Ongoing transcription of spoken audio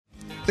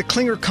The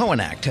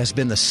Clinger-Cohen Act has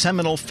been the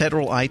seminal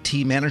federal IT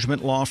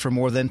management law for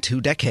more than 2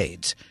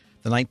 decades.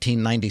 The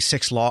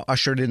 1996 law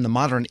ushered in the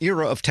modern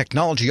era of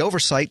technology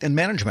oversight and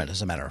management,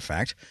 as a matter of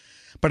fact.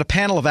 But a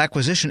panel of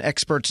acquisition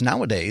experts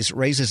nowadays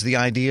raises the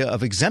idea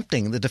of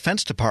exempting the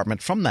Defense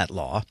Department from that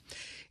law.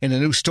 In a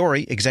new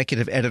story,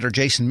 executive editor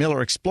Jason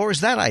Miller explores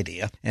that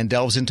idea and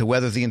delves into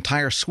whether the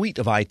entire suite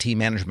of IT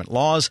management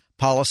laws,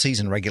 policies,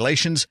 and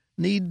regulations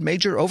need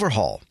major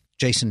overhaul.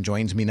 Jason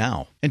joins me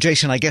now. And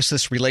Jason, I guess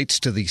this relates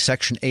to the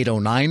Section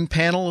 809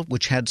 panel,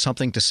 which had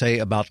something to say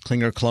about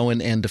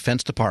Clinger-Cohen and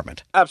Defense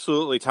Department.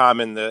 Absolutely, Tom.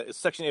 And the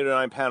Section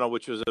 809 panel,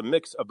 which was a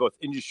mix of both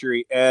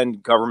industry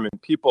and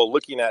government people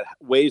looking at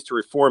ways to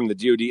reform the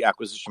DoD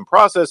acquisition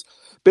process,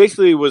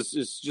 basically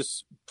is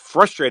just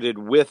frustrated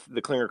with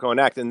the Clinger-Cohen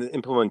Act and the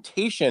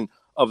implementation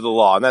of the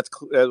law. And that's,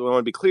 I want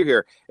to be clear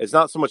here, it's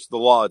not so much the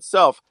law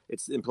itself,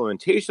 it's the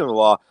implementation of the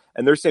law.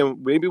 And they're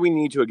saying maybe we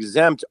need to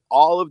exempt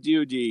all of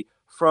DoD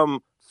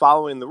from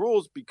following the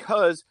rules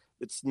because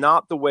it's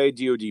not the way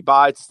DoD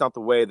buys. It's not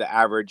the way the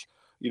average,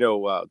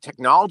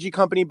 technology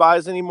company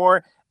buys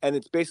anymore. And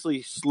it's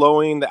basically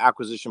slowing the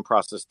acquisition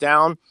process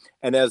down.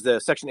 And as the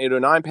Section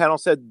 809 panel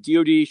said,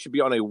 DoD should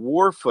be on a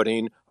war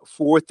footing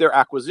with their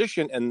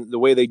acquisition. And the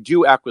way they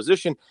do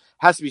acquisition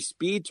has to be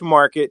speed to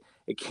market.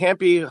 It can't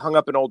be hung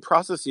up in old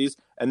processes.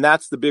 And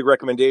that's the big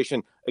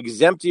recommendation.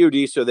 Exempt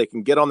DoD so they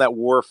can get on that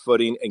war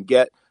footing and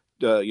get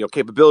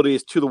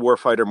capabilities to the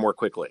warfighter more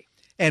quickly.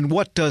 And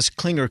what does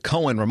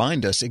Clinger-Cohen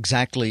remind us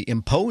exactly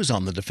impose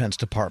on the Defense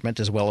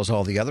Department as well as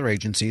all the other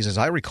agencies? As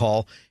I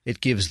recall,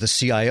 it gives the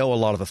CIO a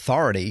lot of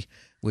authority,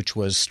 which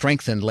was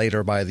strengthened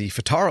later by the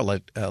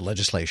FTARA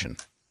legislation.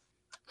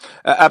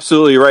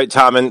 Absolutely right,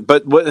 Tom.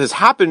 But what has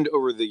happened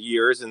over the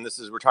years, and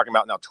we're talking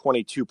about now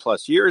 22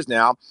 plus years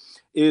now,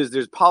 is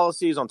there's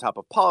policies on top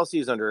of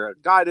policies under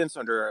guidance,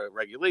 under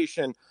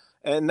regulation.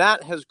 And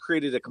that has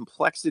created a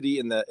complexity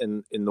in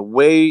the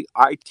way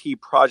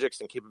IT projects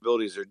and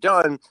capabilities are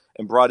done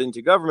and brought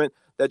into government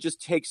that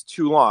just takes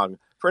too long.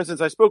 For instance,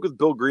 I spoke with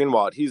Bill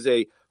Greenwald. He's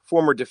a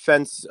former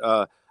defense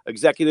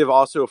executive,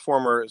 also a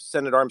former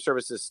Senate Armed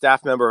Services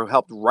staff member who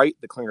helped write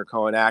the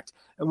Clinger-Cohen Act.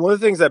 And one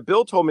of the things that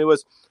Bill told me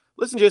was,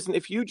 listen, Jason,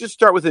 if you just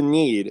start with a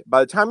need,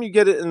 by the time you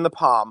get it in the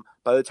palm,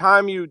 by the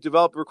time you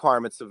develop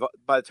requirements,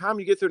 by the time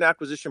you get through an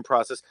acquisition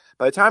process,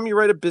 by the time you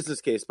write a business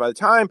case, by the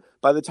time,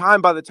 you're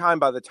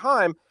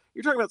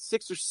talking about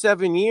 6 or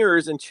 7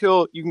 years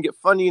until you can get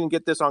funding and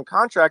get this on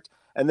contract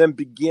and then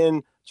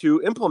begin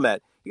to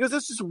implement. He goes,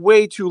 that's just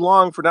way too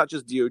long for not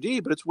just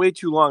DoD, but it's way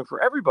too long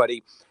for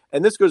everybody.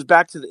 And this goes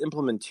back to the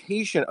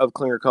implementation of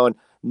Clinger-Cohen,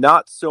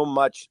 not so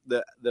much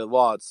the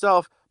law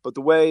itself, but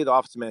the way the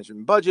Office of Management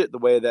and Budget, the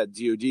way that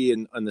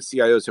DoD and the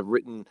CIOs have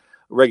written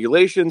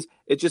regulations,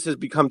 it just has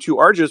become too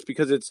arduous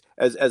because it's,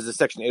 as the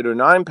Section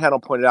 809 panel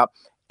pointed out,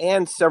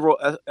 and several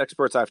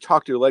experts I've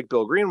talked to, like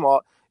Bill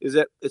Greenwald, is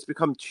that it's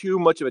become too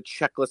much of a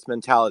checklist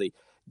mentality.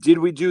 Did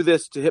we do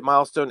this to hit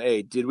milestone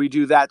A? Did we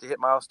do that to hit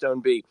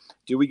milestone B?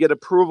 Do we get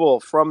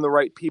approval from the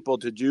right people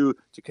to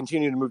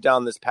continue to move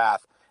down this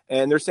path?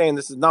 And they're saying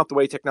this is not the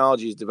way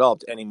technology is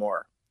developed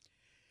anymore.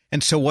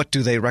 And so what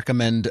do they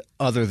recommend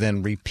other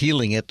than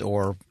repealing it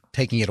or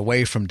taking it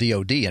away from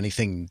DoD?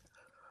 Anything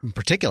in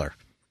particular?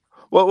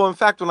 Well, in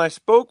fact, when I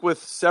spoke with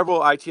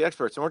several IT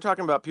experts, and we're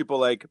talking about people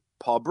like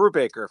Paul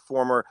Brubaker,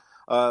 former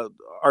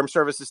Armed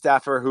Services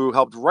staffer who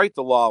helped write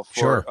the law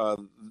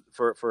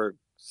for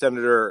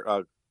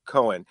Senator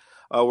Cohen.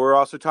 We're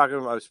also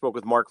I spoke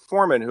with Mark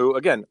Foreman, who,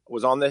 again,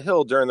 was on the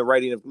Hill during the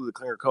writing of the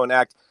Clinger-Cohen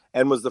Act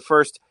and was the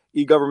first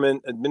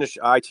e-government and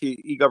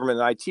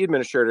IT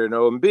administrator in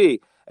OMB,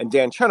 and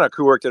Dan Chunuk,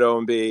 who worked at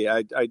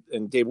OMB,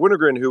 and Dave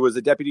Wintergren, who was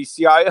the deputy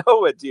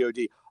CIO at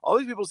DoD. All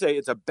these people say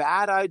it's a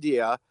bad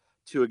idea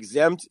to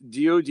exempt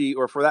DoD,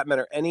 or for that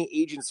matter, any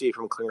agency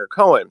from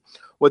Clinger-Cohen.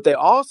 What they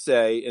all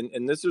say,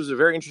 and this is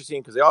very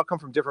interesting because they all come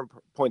from different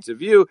points of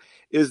view,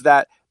 is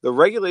that the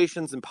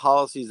regulations and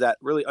policies that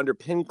really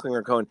underpin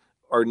Clinger-Cohen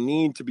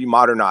need to be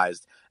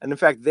modernized. And in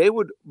fact,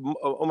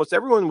 almost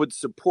everyone would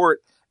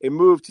support a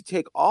move to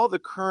take all the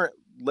current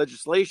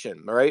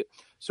legislation, all right?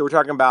 So we're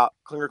talking about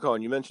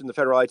Clinger-Cohen. You mentioned the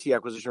Federal IT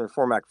Acquisition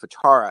Reform Act,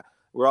 FTARA.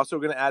 We're also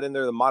going to add in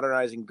there the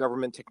Modernizing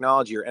Government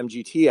Technology, or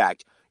MGT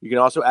Act. You can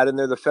also add in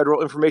there the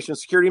Federal Information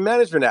Security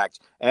Management Act.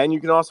 And you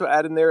can also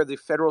add in there the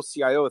Federal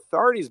CIO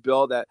Authorities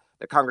Bill that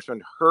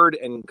Congressman Hurd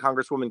and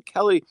Congresswoman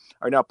Kelly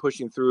are now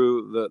pushing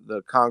through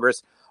the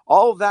Congress.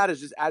 All of that is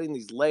just adding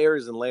these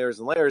layers and layers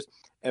and layers.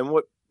 And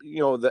what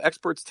the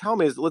experts tell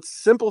me is, let's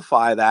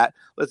simplify that.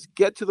 Let's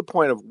get to the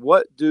point of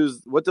what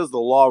does the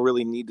law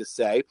really need to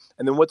say,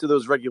 and then what do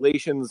those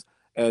regulations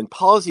and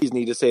policies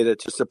need to say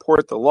to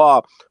support the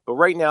law. But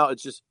right now,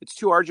 it's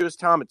too arduous,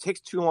 Tom. It takes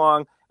too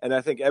long, and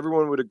I think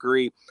everyone would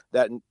agree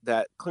that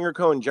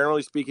Clinger-Cohen,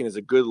 generally speaking, is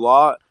a good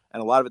law,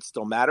 and a lot of it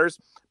still matters,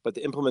 but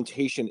the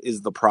implementation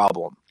is the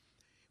problem.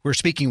 We're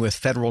speaking with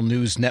Federal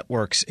News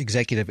Network's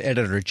executive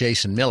editor,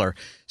 Jason Miller.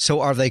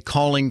 So are they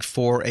calling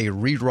for a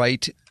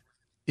rewrite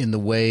in the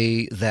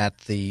way that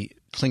the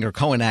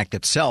Clinger-Cohen Act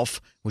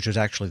itself, which is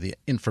actually the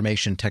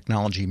Information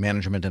Technology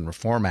Management and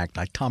Reform Act,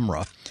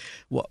 ITUMRA,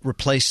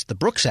 replace the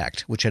Brooks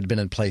Act, which had been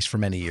in place for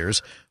many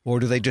years? Or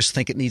do they just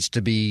think it needs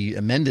to be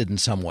amended in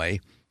some way,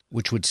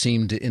 which would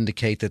seem to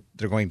indicate that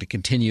they're going to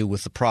continue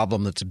with the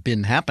problem that's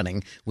been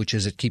happening, which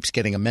is it keeps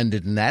getting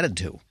amended and added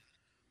to?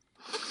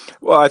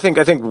 Well, I think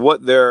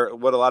what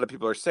a lot of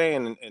people are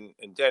saying,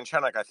 and Dan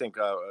Chenok, I think,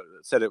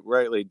 said it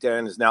rightly.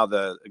 Dan is now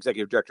the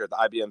executive director at the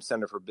IBM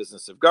Center for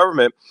Business of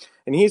Government,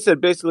 and he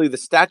said basically the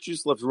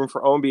statutes left room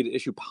for OMB to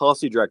issue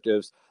policy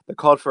directives that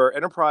called for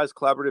enterprise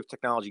collaborative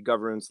technology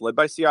governance led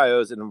by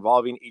CIOs and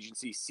involving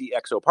agency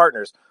CXO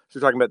partners. So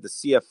we're talking about the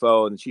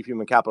CFO and the Chief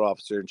Human Capital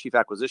Officer and Chief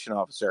Acquisition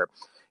Officer.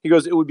 He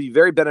goes, it would be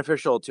very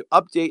beneficial to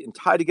update and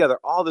tie together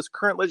all this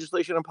current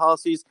legislation and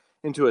policies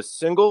into a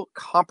single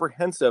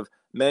comprehensive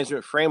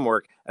management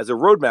framework as a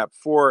roadmap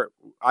for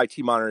IT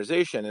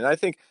modernization. And I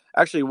think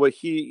actually what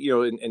he,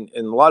 and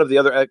a lot of the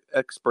other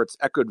experts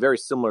echoed very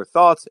similar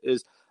thoughts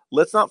is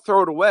let's not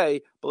throw it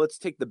away, but let's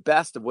take the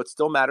best of what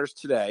still matters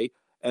today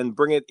and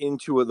bring it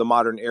into the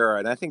modern era.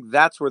 And I think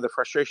that's where the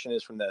frustration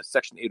is from the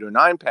Section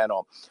 809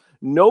 panel.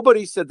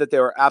 Nobody said that they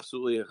were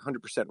absolutely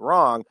 100%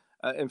 wrong.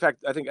 In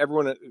fact, I think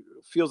everyone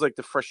feels like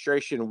the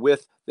frustration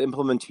with the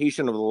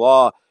implementation of the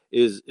law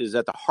is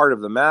at the heart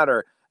of the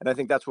matter. And I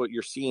think that's what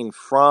you're seeing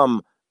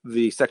from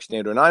the Section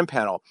 809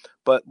 panel.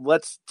 But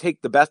let's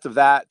take the best of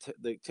that,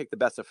 take the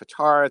best of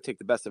FITARA, take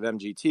the best of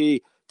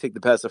MGT, take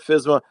the best of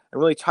FISMA,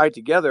 and really tie it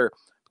together.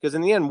 Because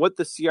in the end, what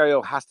the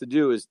CIO has to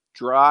do is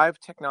drive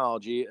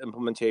technology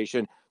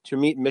implementation to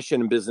meet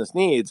mission and business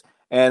needs.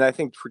 And I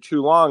think for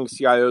too long,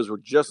 CIOs were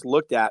just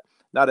looked at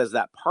not as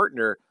that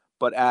partner,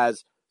 but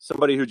as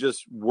somebody who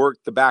just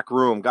worked the back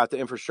room, got the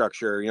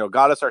infrastructure,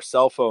 got us our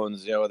cell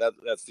phones.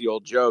 That's the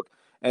old joke.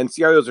 And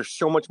CIOs are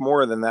so much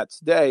more than that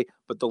today,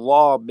 but the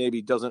law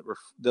maybe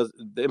the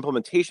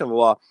implementation of the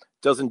law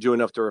doesn't do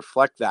enough to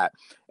reflect that.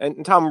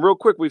 And Tom, real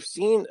quick, we've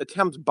seen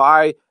attempts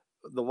by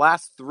the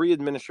last three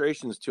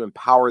administrations to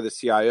empower the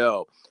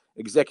CIO.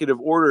 Executive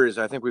orders,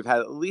 I think we've had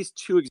at least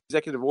two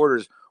executive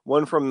orders,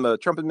 one from the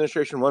Trump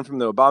administration, one from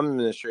the Obama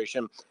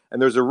administration,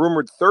 and there's a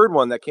rumored third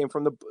one that came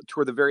from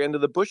toward the very end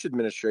of the Bush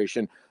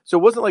administration. So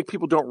it wasn't like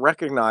people don't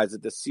recognize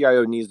that the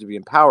CIO needs to be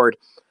empowered.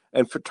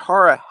 And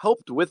FITARA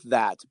helped with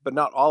that, but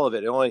not all of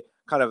it. It only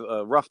kind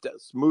of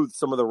smoothed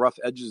some of the rough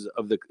edges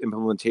of the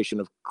implementation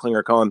of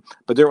Clinger-Cohen,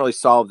 but didn't really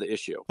solve the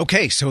issue.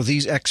 Okay, so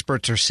these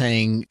experts are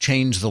saying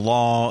change the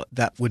law.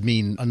 That would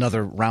mean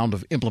another round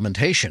of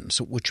implementation,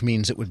 which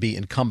means it would be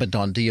incumbent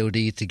on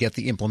DOD to get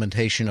the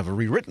implementation of a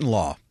rewritten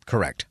law,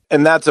 correct?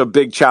 And that's a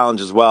big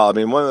challenge as well. I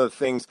mean, one of the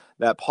things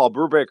that Paul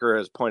Brubaker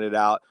has pointed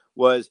out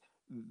was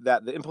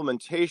that the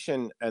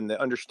implementation and the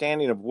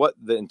understanding of what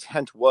the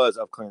intent was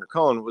of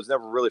Clinger-Cohen was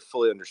never really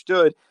fully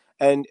understood.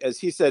 And as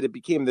he said, it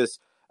became this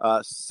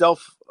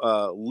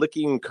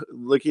licking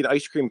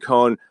ice cream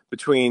cone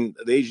between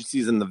the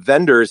agencies and the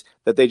vendors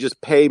that they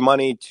just pay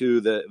money to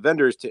the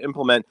vendors to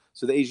implement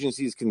so the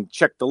agencies can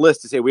check the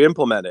list to say we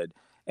implemented.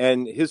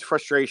 And his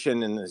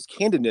frustration and his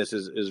candidness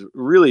is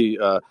really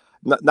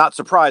not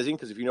surprising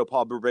because if you know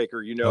Paul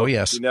Brubaker, oh,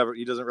 yes. he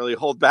doesn't really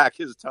hold back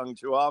his tongue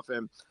too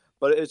often.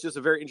 But it's just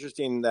very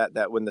interesting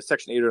that when the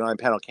Section 809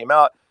 panel came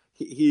out,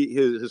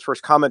 his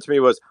first comment to me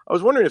was, I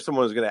was wondering if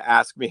someone was going to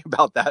ask me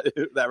about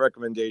that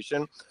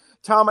recommendation.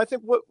 Tom, I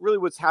think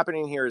what's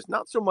happening here is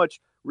not so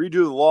much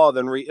redo the law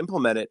then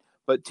re-implement it,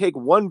 but take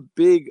one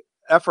big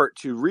effort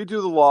to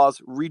redo the laws,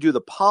 redo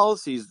the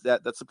policies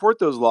that support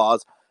those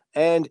laws,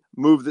 and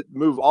move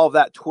all of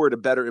that toward a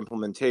better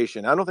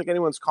implementation. I don't think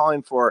anyone's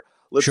calling for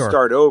let's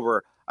start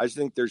over. I just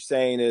think they're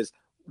saying is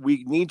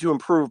we need to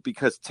improve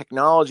because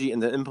technology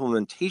and the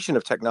implementation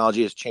of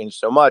technology has changed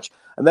so much.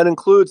 And that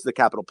includes the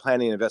capital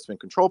planning and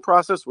investment control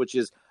process, which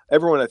is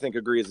everyone I think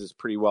agrees is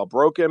pretty well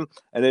broken.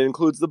 And it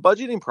includes the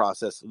budgeting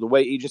process, the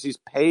way agencies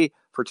pay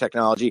for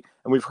technology.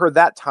 And we've heard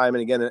that time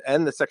and again,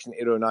 and the Section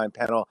 809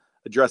 panel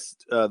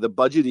addressed the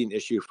budgeting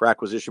issue for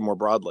acquisition more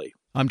broadly.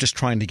 I'm just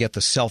trying to get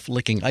the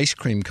self-licking ice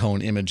cream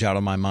cone image out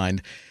of my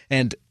mind.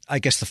 And I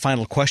guess the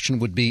final question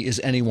would be,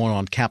 is anyone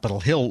on Capitol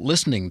Hill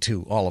listening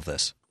to all of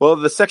this? Well,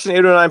 the Section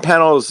 809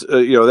 panels,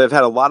 they've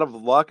had a lot of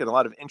luck and a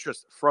lot of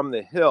interest from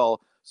the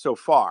Hill so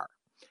far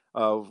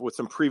with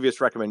some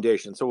previous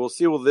recommendations. So we'll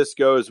see where this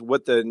goes,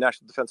 what the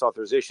National Defense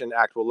Authorization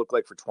Act will look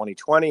like for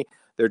 2020.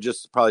 They're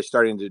just probably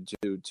starting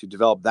to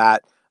develop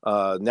that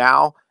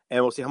now.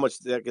 And we'll see how much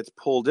that gets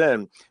pulled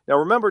in. Now,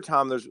 remember,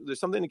 Tom, there's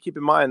something to keep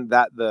in mind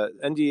that the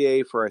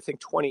NDA for, I think,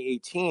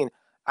 2018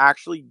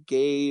 actually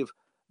gave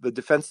the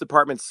Defense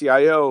Department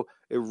CIO,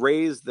 it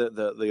raised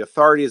the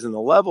authorities and the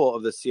level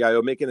of the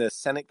CIO, making it a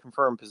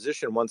Senate-confirmed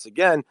position once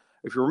again.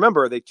 If you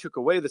remember, they took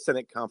away the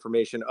Senate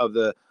confirmation of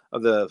the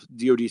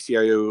DoD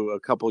CIO a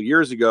couple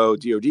years ago,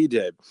 DoD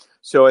did.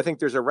 So I think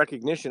there's a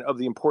recognition of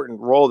the important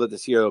role that the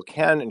CIO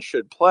can and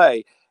should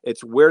play.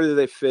 It's where do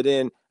they fit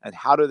in and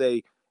how do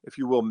they, if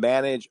you will,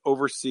 manage,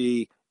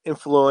 oversee,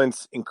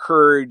 influence,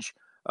 encourage,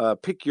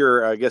 pick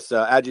your,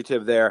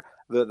 adjective there,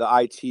 the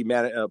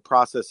IT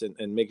process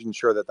and making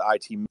sure that the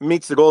IT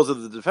meets the goals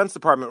of the Defense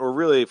Department, or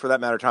really, for that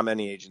matter, Tom,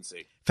 any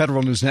agency.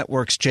 Federal News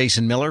Network's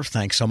Jason Miller,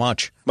 thanks so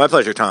much. My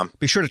pleasure, Tom.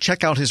 Be sure to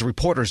check out his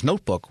Reporter's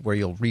Notebook, where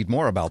you'll read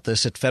more about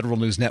this at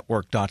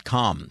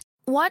federalnewsnetwork.com.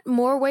 Want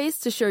more ways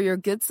to show your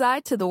good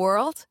side to the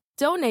world?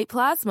 Donate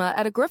plasma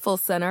at a Grifols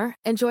Center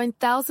and join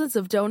thousands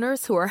of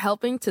donors who are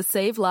helping to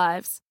save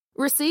lives.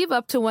 Receive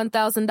up to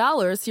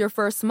 $1,000 your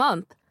first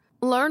month.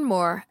 Learn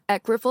more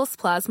at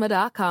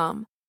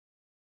grifolsplasma.com.